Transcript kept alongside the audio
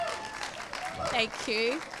Thank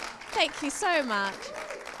you. Thank you so much.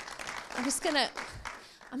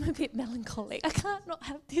 I'm a bit melancholic. I can't not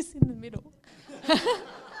have this in the middle.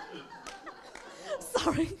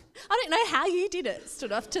 Sorry. I don't know how you did it.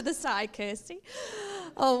 Stood off to the side, Kirsty.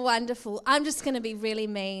 Oh, wonderful. I'm just going to be really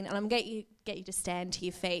mean and I'm going to get you to stand to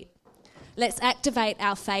your feet. Let's activate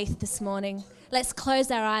our faith this morning. Let's close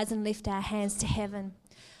our eyes and lift our hands to heaven.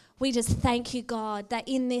 We just thank you, God, that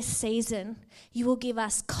in this season you will give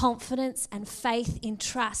us confidence and faith in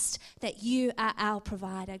trust that you are our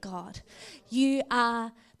provider, God. You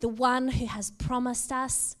are the one who has promised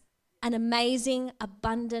us an amazing,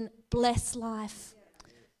 abundant, blessed life.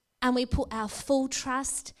 And we put our full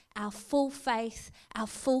trust, our full faith, our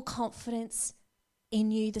full confidence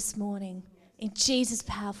in you this morning. In Jesus'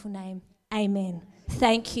 powerful name, amen.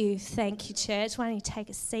 Thank you, church. Why don't you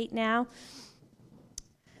take a seat now?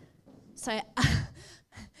 So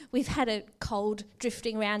we've had a cold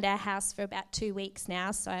drifting around our house for about 2 weeks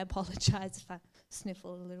now, so I apologise if I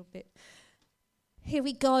sniffle a little bit. Here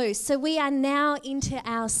we go. So we are now into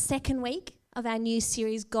our second week of our new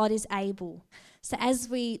series, God is Able. So as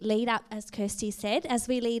we lead up, as Kirsty said, as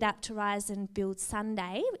we lead up to Rise and Build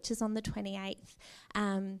Sunday, which is on the 28th,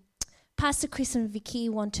 Pastor Chris and Vicky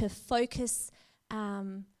want to focus,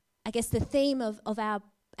 the theme of our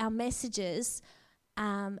messages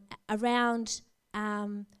around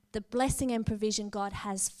the blessing and provision God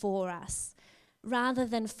has for us, rather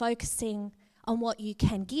than focusing on what you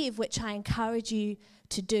can give, which I encourage you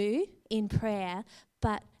to do in prayer.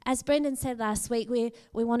 But as Brendan said last week, we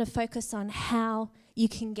want to focus on how you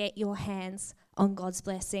can get your hands on God's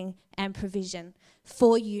blessing and provision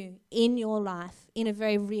for you in your life in a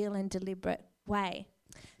very real and deliberate way.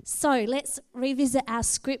 So let's revisit our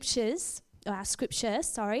scripture,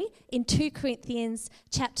 in 2 Corinthians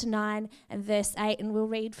chapter 9 and verse 8, and we'll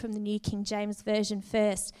read from the New King James Version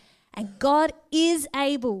first. And God is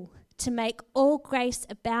able to make all grace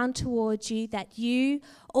abound towards you, that you,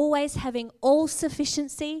 always having all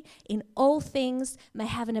sufficiency in all things, may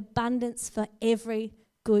have an abundance for every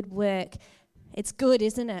good work. It's good,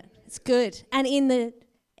 isn't it? It's good. And in the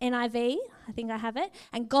NIV, I think I have it,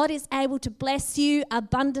 and God is able to bless you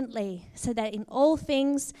abundantly, so that in all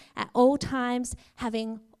things, at all times,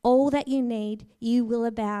 having all that you need, you will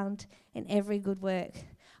abound in every good work.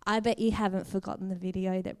 I bet you haven't forgotten the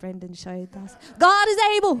video that Brendan showed us. God is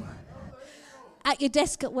able. At your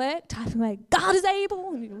desk at work, typing away, God is able.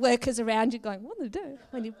 And your workers around you going, what are they doing?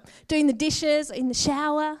 When you're doing the dishes, in the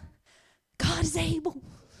shower, God is able.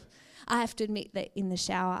 I have to admit that in the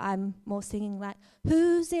shower, I'm more singing like,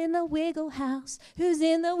 who's in the Wiggle House? Who's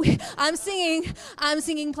in the I'm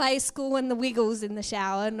singing Play School and the Wiggles in the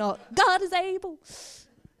shower, not God is able.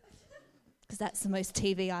 Because that's the most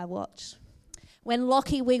TV I watch. When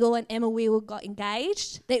Lockie Wiggle and Emma Wiggle got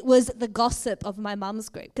engaged, it was the gossip of my mum's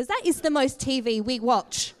group, because that is the most TV we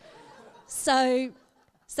watch. So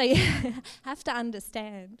you have to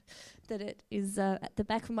understand that it is at the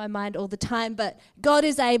back of my mind all the time, but God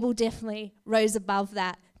is able definitely rose above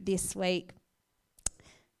that this week.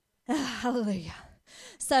 Hallelujah.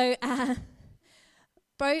 So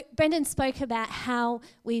Brendan spoke about how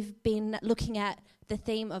we've been looking at the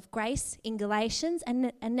theme of grace in Galatians,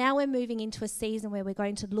 and now we're moving into a season where we're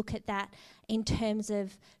going to look at that in terms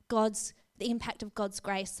of the impact of God's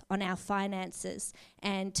grace on our finances,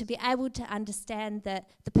 and to be able to understand the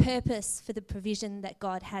purpose for the provision that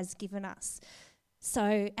God has given us.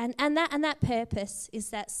 So and that purpose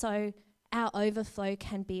is that so our overflow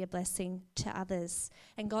can be a blessing to others.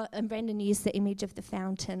 And Brendan used the image of the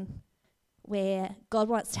fountain, where God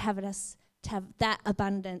wants to have that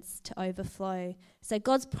abundance to overflow. So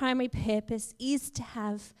God's primary purpose is to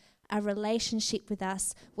have a relationship with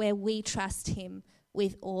us where we trust him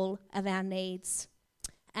with all of our needs.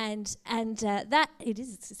 And that it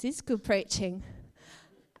is good preaching.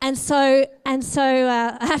 And so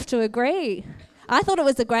I have to agree. I thought it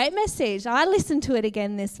was a great message. I listened to it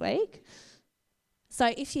again this week.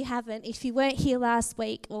 So if you weren't here last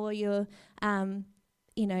week, or you're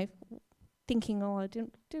thinking, I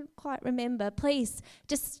didn't quite remember, please,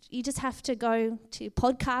 you just have to go to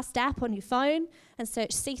podcast app on your phone and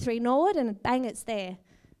search C3 Norwood, and bang, it's there.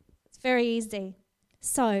 It's very easy.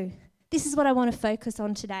 So this is what I want to focus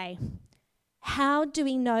on today. How do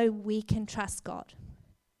we know we can trust God,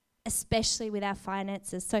 especially with our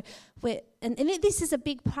finances? So this is a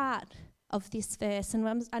big part of this verse,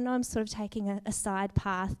 and I know I'm sort of taking a side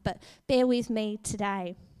path, but bear with me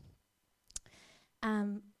today.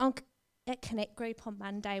 At Connect Group on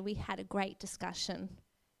Monday, we had a great discussion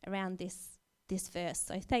around this verse.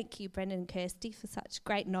 So thank you, Brendan and Kirsty, for such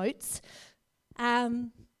great notes.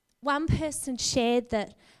 one person shared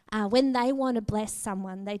that when they want to bless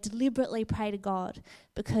someone, they deliberately pray to God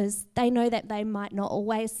because they know that they might not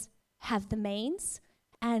always have the means.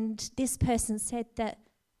 And this person said that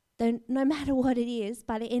no matter what it is,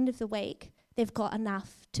 by the end of the week, they've got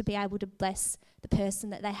enough to be able to bless the person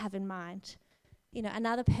that they have in mind. You know,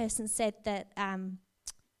 another person said that,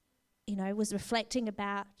 was reflecting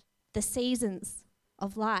about the seasons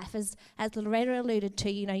of life. As Loretta alluded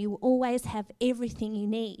to, you will always have everything you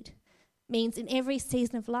need. Means in every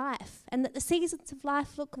season of life. And that the seasons of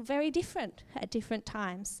life look very different at different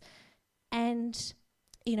times. And,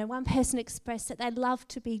 one person expressed that they'd love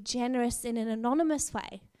to be generous in an anonymous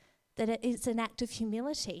way, that it is an act of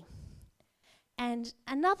humility. And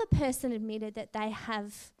another person admitted that they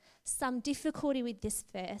have some difficulty with this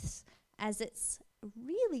verse as it's a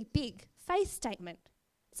really big faith statement.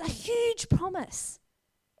 It's a huge promise.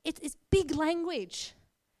 It's big language.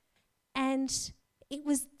 And it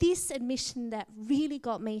was this admission that really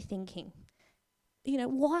got me thinking,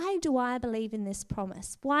 why do I believe in this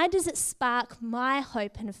promise? Why does it spark my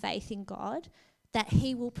hope and faith in God that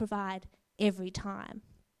He will provide every time?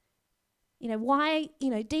 Why,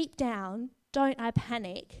 deep down, don't I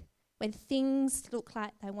panic when things look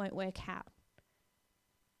like they won't work out?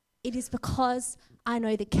 It is because I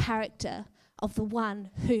know the character of the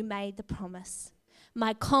one who made the promise.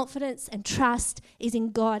 My confidence and trust is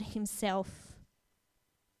in God Himself.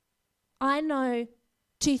 I know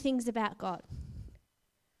two things about God.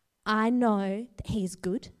 I know that He is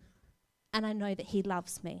good, and I know that He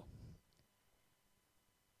loves me.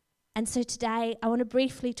 And so today I want to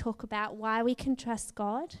briefly talk about why we can trust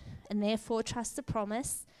God and therefore trust the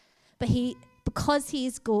promise, because He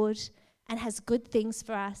is good and has good things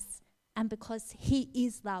for us, and because He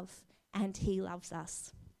is love and He loves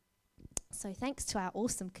us. So thanks to our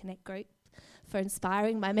awesome Connect group for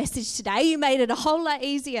inspiring my message today. You made it a whole lot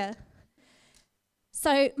easier.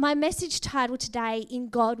 So my message title today, In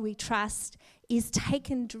God We Trust, is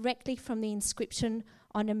taken directly from the inscription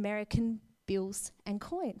on American bills and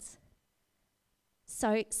coins.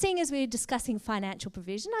 So seeing as we're discussing financial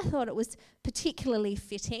provision, I thought it was particularly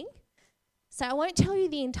fitting. So I won't tell you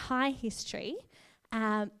the entire history,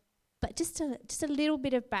 but just a little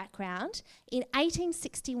bit of background. In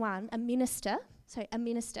 1861, a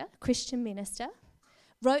Christian minister,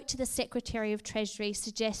 wrote to the Secretary of Treasury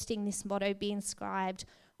suggesting this motto be inscribed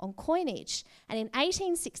on coinage. And in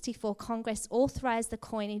 1864, Congress authorised the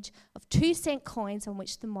coinage of 2-cent coins on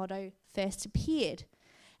which the motto first appeared.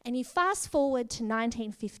 And you fast forward to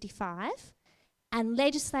 1955, and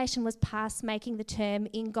legislation was passed making the term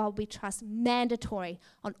 "In God We Trust" mandatory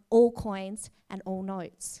on all coins and all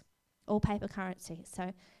notes, all paper currency.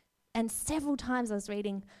 And several times I was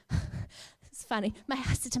reading, it's funny, I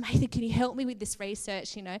said to Nathan, can you help me with this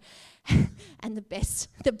research, And the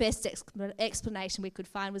best explanation we could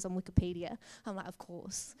find was on Wikipedia. I'm like, of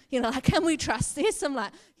course. Can we trust this? I'm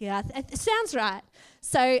like, yeah, it sounds right.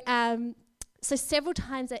 So several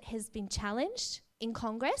times it has been challenged in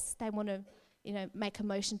Congress. They want to, make a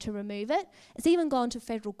motion to remove it. It's even gone to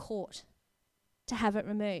federal court to have it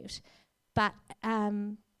removed. But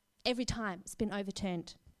every time it's been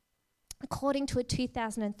overturned. According to a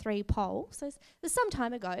 2003 poll, so it was some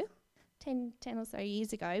time ago, 10 or so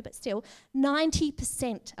years ago, but still,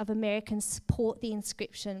 90% of Americans support the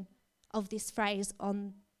inscription of this phrase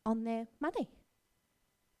on their money.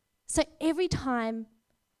 So every time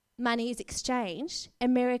money is exchanged,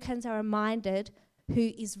 Americans are reminded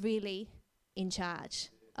who is really in charge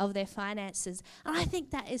of their finances. And I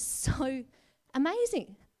think that is so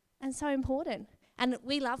amazing and so important. And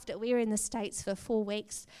we loved it. We were in the States for 4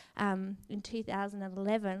 weeks in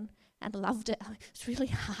 2011 and loved it. It's really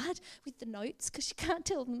hard with the notes because you can't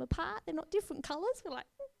tell them apart. They're not different colours. We're like,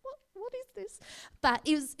 what is this? But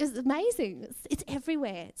it was amazing. It's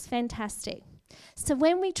everywhere. It's fantastic. So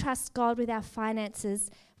when we trust God with our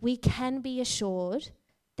finances, we can be assured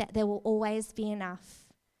that there will always be enough.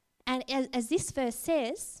 And as this verse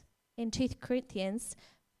says in 2 Corinthians,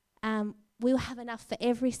 we'll have enough for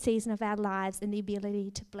every season of our lives and the ability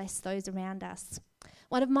to bless those around us.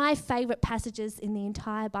 One of my favourite passages in the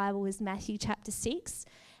entire Bible is Matthew chapter 6,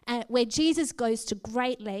 where Jesus goes to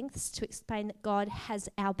great lengths to explain that God has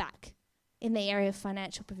our back in the area of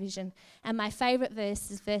financial provision. And my favourite verse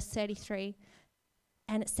is verse 33,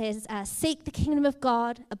 and it says, seek the kingdom of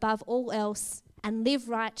God above all else and live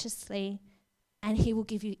righteously, and He will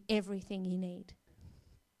give you everything you need.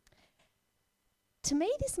 To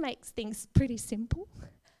me, this makes things pretty simple.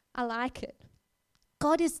 I like it.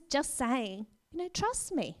 God is just saying,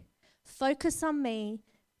 trust me. Focus on me.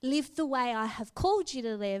 Live the way I have called you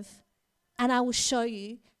to live, and I will show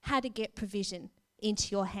you how to get provision into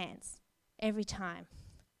your hands every time.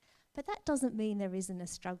 But that doesn't mean there isn't a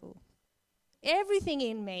struggle. Everything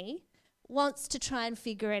in me wants to try and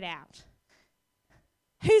figure it out.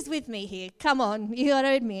 Who's with me here? Come on, you got to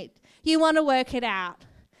admit. You want to work it out.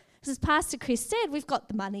 As Pastor Chris said, we've got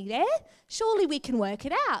the money there. Surely we can work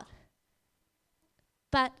it out.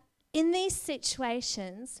 But in these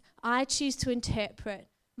situations, I choose to interpret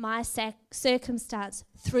my circumstance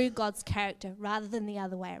through God's character rather than the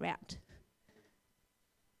other way around.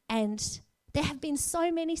 And there have been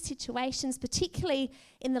so many situations, particularly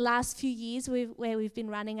in the last few years where we've been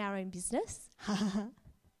running our own business.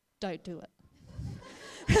 Don't do it.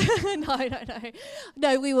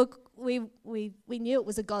 No, we knew it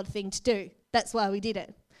was a God thing to do. That's why we did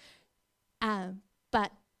it.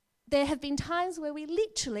 But there have been times where we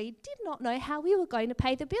literally did not know how we were going to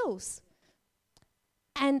pay the bills.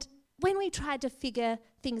 And when we tried to figure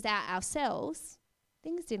things out ourselves,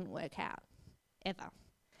 things didn't work out, ever.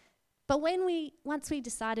 But once we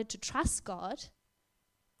decided to trust God,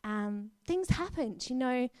 things happened.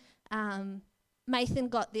 Nathan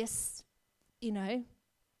got this,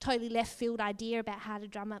 totally left field idea about how to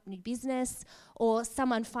drum up new business, or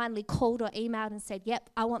someone finally called or emailed and said, yep,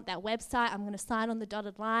 I want that website, I'm going to sign on the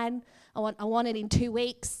dotted line, I want it in 2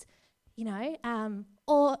 weeks,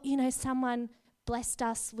 or someone blessed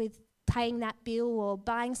us with paying that bill or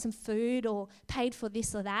buying some food or paid for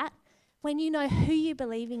this or that. When you know who you're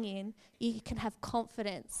believing in, you can have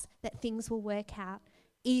confidence that things will work out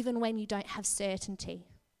even when you don't have certainty.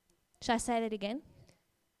 Should I say that again?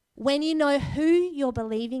 When you know who you're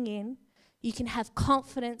believing in, you can have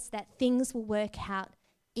confidence that things will work out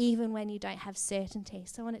even when you don't have certainty.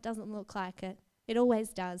 So when it doesn't look like it, it always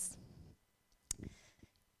does.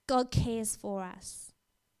 God cares for us.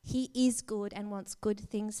 He is good and wants good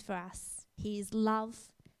things for us. He is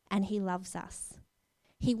love and he loves us.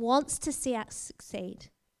 He wants to see us succeed.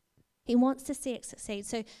 He wants to see it succeed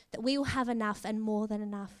so that we will have enough and more than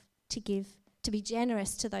enough to give, to be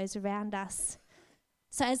generous to those around us.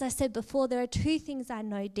 So as I said before, there are 2 things I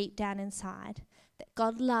know deep down inside: that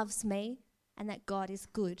God loves me and that God is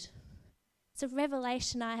good. It's a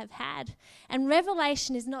revelation I have had. And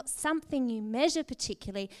revelation is not something you measure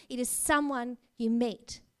particularly. It is someone you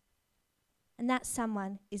meet. And that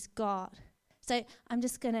someone is God. So we're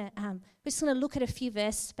just going to look at a few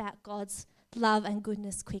verses about God's love and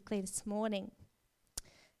goodness quickly this morning.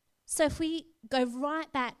 So if we go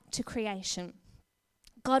right back to creation,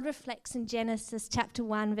 God reflects in Genesis chapter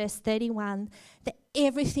 1, verse 31, that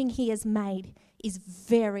everything he has made is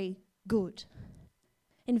very good.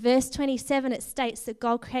 In verse 27, it states that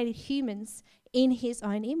God created humans in his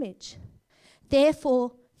own image.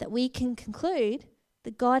 Therefore, that we can conclude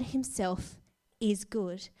that God himself is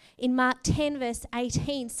good. In Mark 10, verse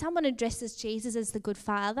 18, someone addresses Jesus as the good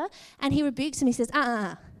father, and he rebukes him. He says,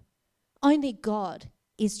 only God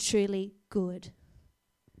is truly good.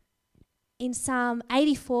 In Psalm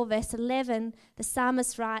 84, verse 11, the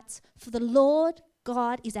psalmist writes, "For the Lord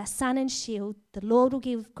God is our sun and shield. The Lord will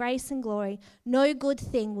give grace and glory. No good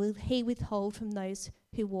thing will he withhold from those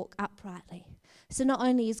who walk uprightly." So not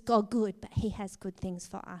only is God good, but he has good things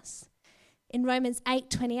for us. In Romans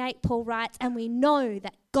 8:28, Paul writes, "And we know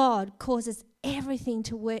that God causes everything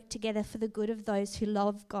to work together for the good of those who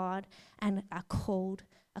love God and are called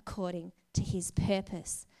according to his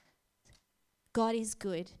purpose." God is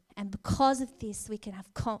good, and because of this, we can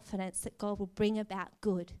have confidence that God will bring about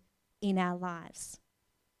good in our lives.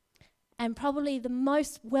 And probably the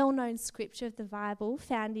most well-known scripture of the Bible,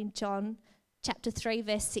 found in John chapter 3,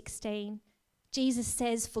 verse 16, Jesus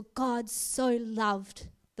says, "For God so loved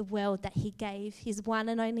the world that he gave his one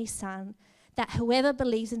and only Son, that whoever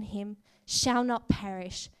believes in him shall not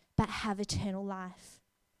perish, but have eternal life."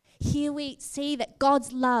 Here we see that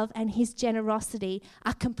God's love and his generosity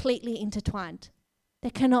are completely intertwined.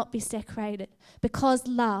 They cannot be separated. Because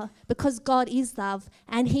God is love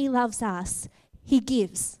and he loves us, he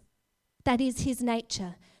gives. That is his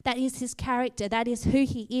nature. That is his character. That is who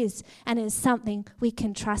he is. And it is something we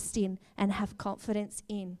can trust in and have confidence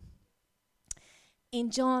in.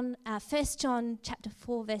 In 1 John chapter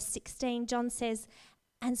 4, verse 16, John says,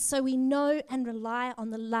 "And so we know and rely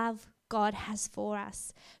on the love God has for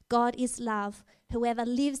us. God is love. Whoever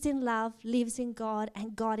lives in love lives in God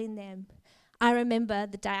and God in them." I remember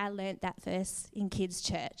the day I learnt that verse in kids'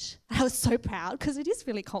 church. I was so proud because it is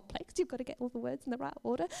really complex. You've got to get all the words in the right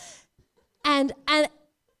order. And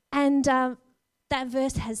that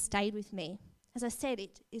verse has stayed with me. As I said,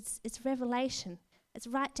 it's revelation. It's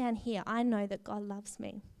right down here. I know that God loves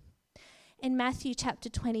me. In Matthew chapter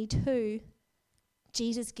 22,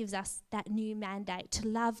 Jesus gives us that new mandate to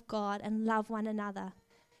love God and love one another.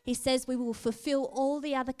 He says we will fulfill all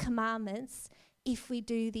the other commandments if we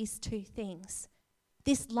do these two things.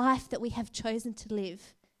 This life that we have chosen to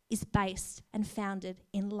live is based and founded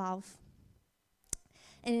in love.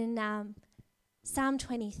 And in Psalm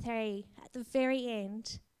 23, at the very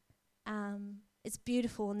end, it's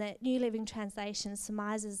beautiful, and the New Living Translation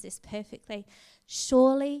surmises this perfectly.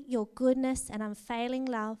 Surely your goodness and unfailing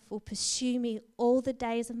love will pursue me all the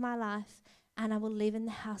days of my life, and I will live in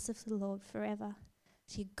the house of the Lord forever.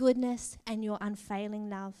 So your goodness and your unfailing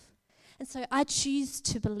love. And so I choose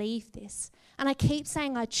to believe this. And I keep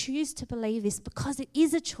saying I choose to believe this because it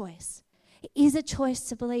is a choice. It is a choice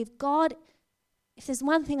to believe God. If there's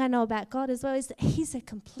one thing I know about God as well, is that he's a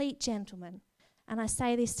complete gentleman. And I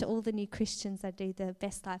say this to all the new Christians I do the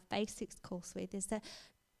Best Life Basics course with, is that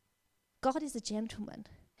God is a gentleman.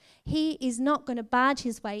 He is not going to barge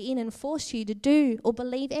his way in and force you to do or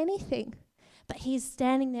believe anything. But he's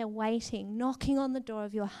standing there waiting, knocking on the door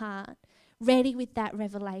of your heart, ready with that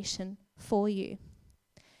revelation for you.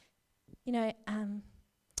 You know, as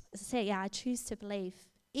I said, I choose to believe,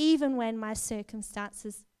 even when my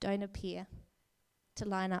circumstances don't appear to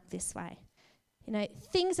line up this way. You know,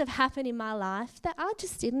 things have happened in my life that I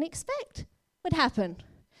just didn't expect would happen.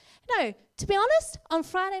 No, to be honest, on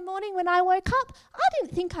Friday morning when I woke up, I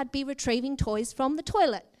didn't think I'd be retrieving toys from the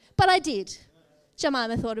toilet, but I did.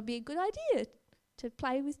 Jemima thought it'd be a good idea to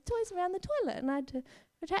play with toys around the toilet, and I had to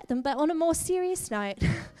retract them. But on a more serious note,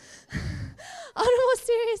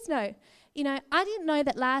 you know, I didn't know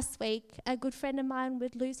that last week a good friend of mine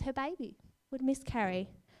would lose her baby, would miscarry.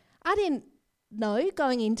 I didn't know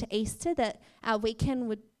going into Easter that our weekend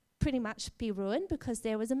would pretty much be ruined because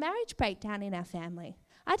there was a marriage breakdown in our family.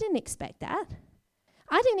 I didn't expect that.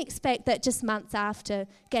 I didn't expect that just months after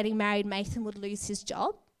getting married, Nathan would lose his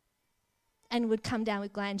job and would come down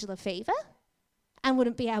with glandular fever and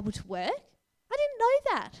wouldn't be able to work. I didn't know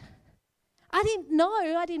that.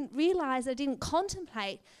 I didn't realise, I didn't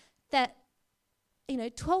contemplate that, you know,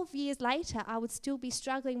 12 years later I would still be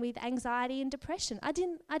struggling with anxiety and depression. I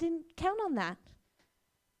didn't count on that.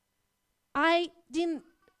 I didn't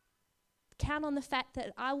count on the fact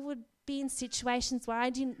that I would be in situations where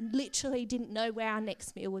I literally didn't know where our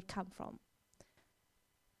next meal would come from.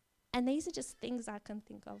 And these are just things I can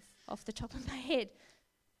think of off the top of my head.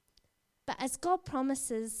 But as God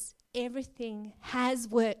promises, everything has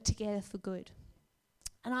worked together for good.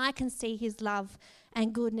 And I can see his love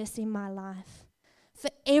and goodness in my life. For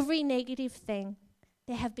every negative thing,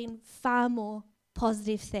 there have been far more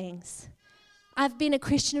positive things. I've been a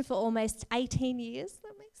Christian for almost 18 years.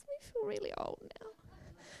 That makes me feel really old now.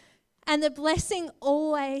 And the blessings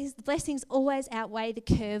always outweigh the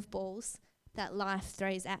curveballs that life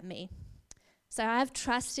throws at me. So I've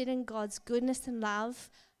trusted in God's goodness and love.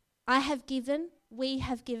 We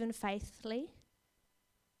have given faithfully.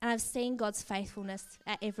 And I've seen God's faithfulness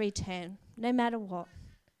at every turn, no matter what.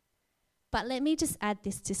 But let me just add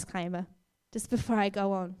this disclaimer, just before I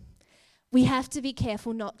go on. We have to be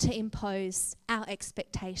careful not to impose our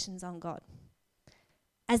expectations on God,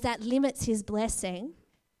 as that limits his blessing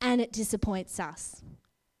and it disappoints us.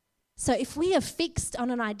 So if we are fixed on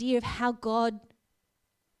an idea of how God,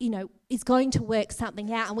 you know, is going to work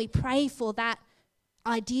something out, and we pray for that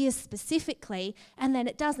idea specifically, and then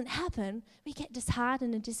it doesn't happen, we get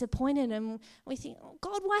disheartened and disappointed, and we think, oh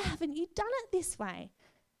God, why haven't you done it this way?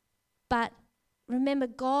 But remember,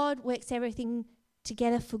 God works everything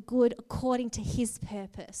together for good according to his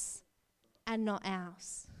purpose and not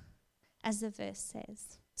ours, as the verse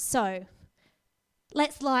says. So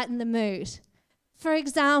let's lighten the mood. For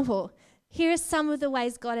example, here are some of the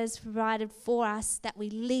ways God has provided for us that we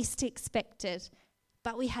least expected,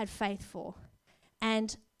 but we had faith for.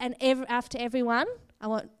 And after everyone, I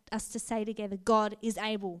want us to say together, God is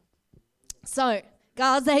able. So,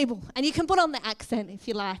 God's able. And you can put on the accent if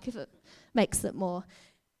you like, if it makes it more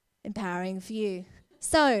empowering for you.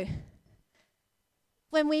 So,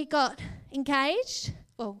 when we got engaged,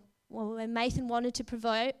 when Nathan wanted to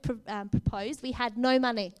propose, we had no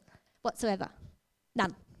money whatsoever.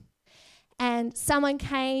 None. And someone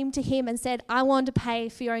came to him and said, I want to pay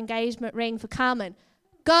for your engagement ring for Carmen.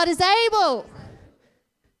 God is able.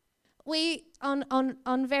 We,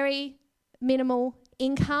 on very minimal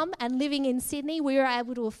income and living in Sydney, we were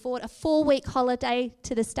able to afford a 4-week holiday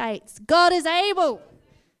to the States. God is able.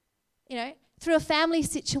 You know, through a family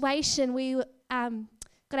situation, we got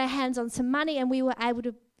our hands on some money and we were able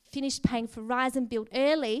to finish paying for Rise and Build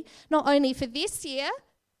early, not only for this year,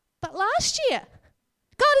 but last year.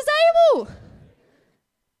 God is able.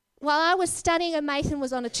 While I was studying and Nathan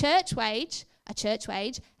was on a church wage,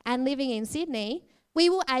 and living in Sydney, we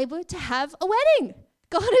were able to have a wedding.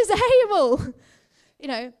 God is able.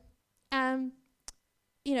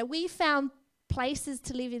 We found places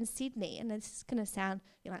to live in Sydney, and it's going to sound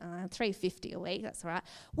 $350 a week, that's all right.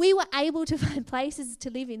 We were able to find places to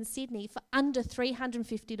live in Sydney for under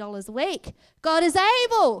 $350 a week. God is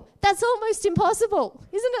able. That's almost impossible,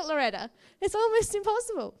 isn't it, Loretta? It's almost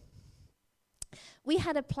impossible. We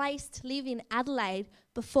had a place to live in Adelaide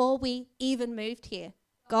before we even moved here.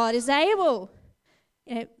 God is able.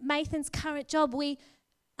 Mathan's current job, we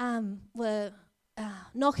were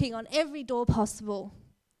knocking on every door possible,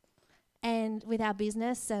 and with our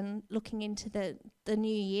business and looking into the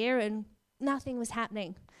new year, and nothing was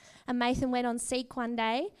happening. And Mathan went on Seek one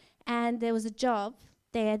day, and there was a job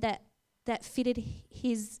there that fitted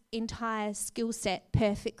his entire skill set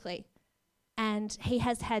perfectly. And he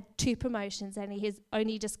has had 2 promotions, and he has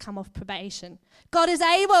only just come off probation. God is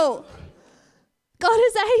able. God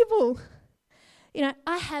is able.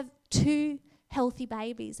 I have 2 healthy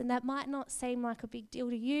babies, and that might not seem like a big deal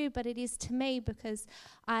to you, but it is to me, because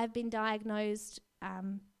I've been diagnosed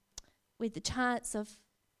with the chance of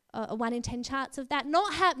a 1 in 10 chance of that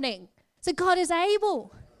not happening. So God is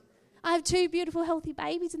able. I have 2 beautiful healthy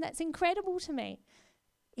babies, and that's incredible to me.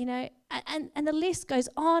 And the list goes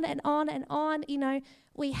on and on and on.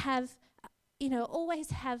 We have,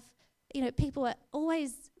 always have, people are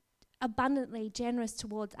always abundantly generous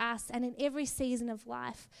towards us, and in every season of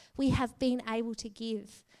life we have been able to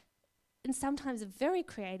give, in sometimes very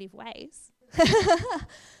creative ways.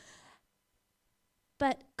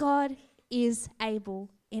 But God is able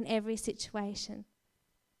in every situation.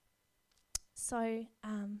 So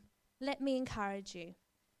let me encourage you.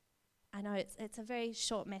 I know it's a very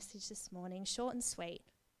short message this morning, short and sweet,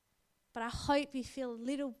 but I hope you feel a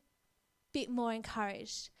little bit more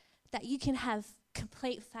encouraged that you can have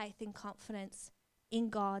complete faith and confidence in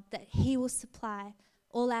God, that He will supply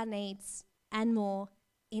all our needs and more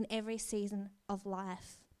in every season of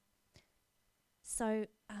life. So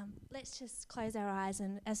let's just close our eyes,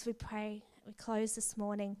 and as we pray, we close this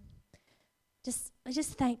morning. I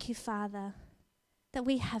just thank you, Father, that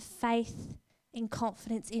we have faith and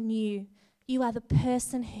confidence in you. You are the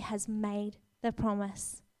person who has made the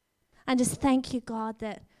promise. And just thank you, God,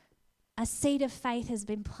 that a seed of faith has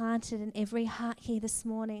been planted in every heart here this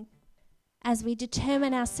morning. As we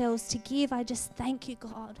determine ourselves to give, I just thank you,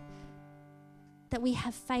 God, that we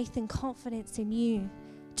have faith and confidence in you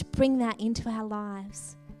to bring that into our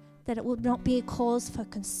lives, that it will not be a cause for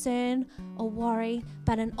concern or worry,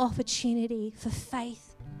 but an opportunity for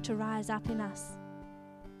faith to rise up in us.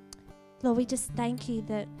 Lord, we just thank you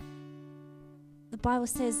that the Bible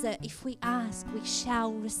says that if we ask, we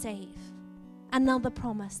shall receive. Another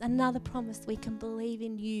promise we can believe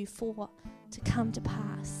in you for to come to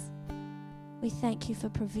pass. We thank you for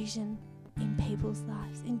provision in people's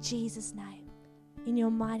lives. In Jesus' name, in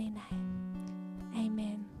your mighty name,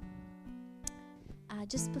 amen.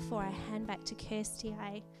 Just before I hand back to Kirsty,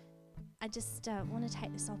 I just want to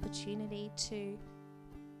take this opportunity to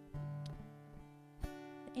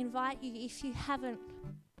invite you, if you haven't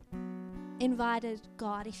invited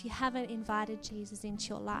God, if you haven't invited Jesus into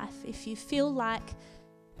your life, if you feel like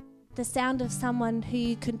the sound of someone who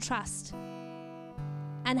you can trust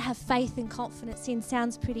and have faith and confidence in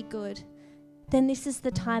sounds pretty good, then this is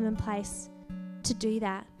the time and place to do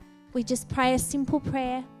that. We just pray a simple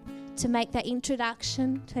prayer to make that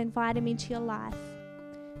introduction, to invite him into your life.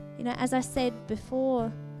 As I said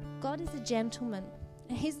before, God is a gentleman.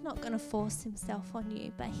 He's not going to force himself on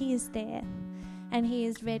you, but he is there, and he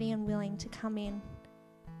is ready and willing to come in.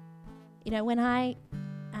 When I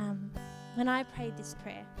prayed this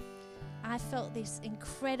prayer, I felt this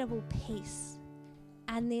incredible peace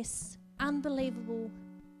and this unbelievable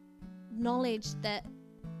knowledge that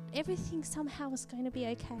everything somehow was going to be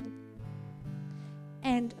okay.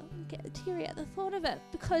 And I get teary at the thought of it,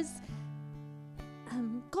 because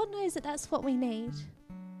God knows that that's what we need.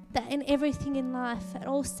 That in everything in life, at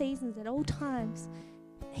all seasons, at all times,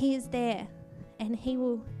 he is there, and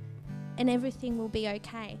everything will be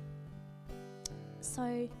okay.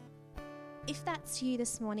 So if that's you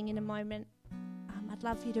this morning, in a moment, I'd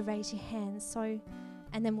love you to raise your hands,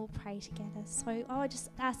 and then we'll pray together. So I would just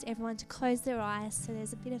ask everyone to close their eyes so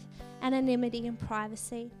there's a bit of anonymity and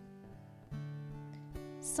privacy.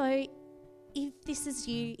 So if this is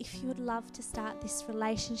you, if you would love to start this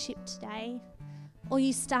relationship today, or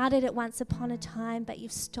you started it once upon a time but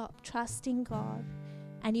you've stopped trusting God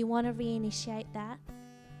and you want to reinitiate that,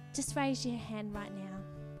 just raise your hand right now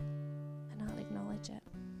and I'll acknowledge it.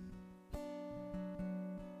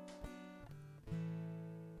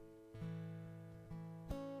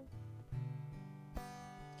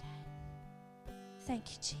 Okay.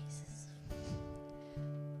 Thank you, Jesus.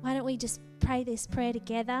 Why don't we just pray this prayer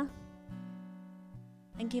together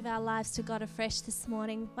and give our lives to God afresh this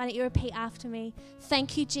morning. Why don't you repeat after me?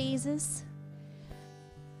 Thank you, Jesus,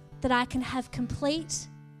 that I can have complete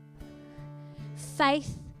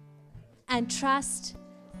faith and trust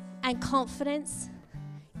and confidence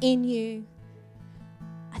in you.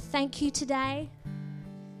 I thank you today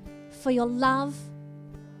for your love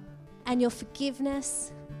and your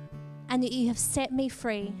forgiveness, and that you have set me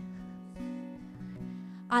free.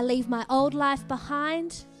 I leave my old life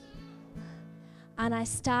behind and I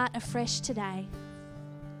start afresh today.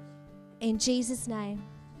 In Jesus' name,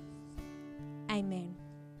 amen.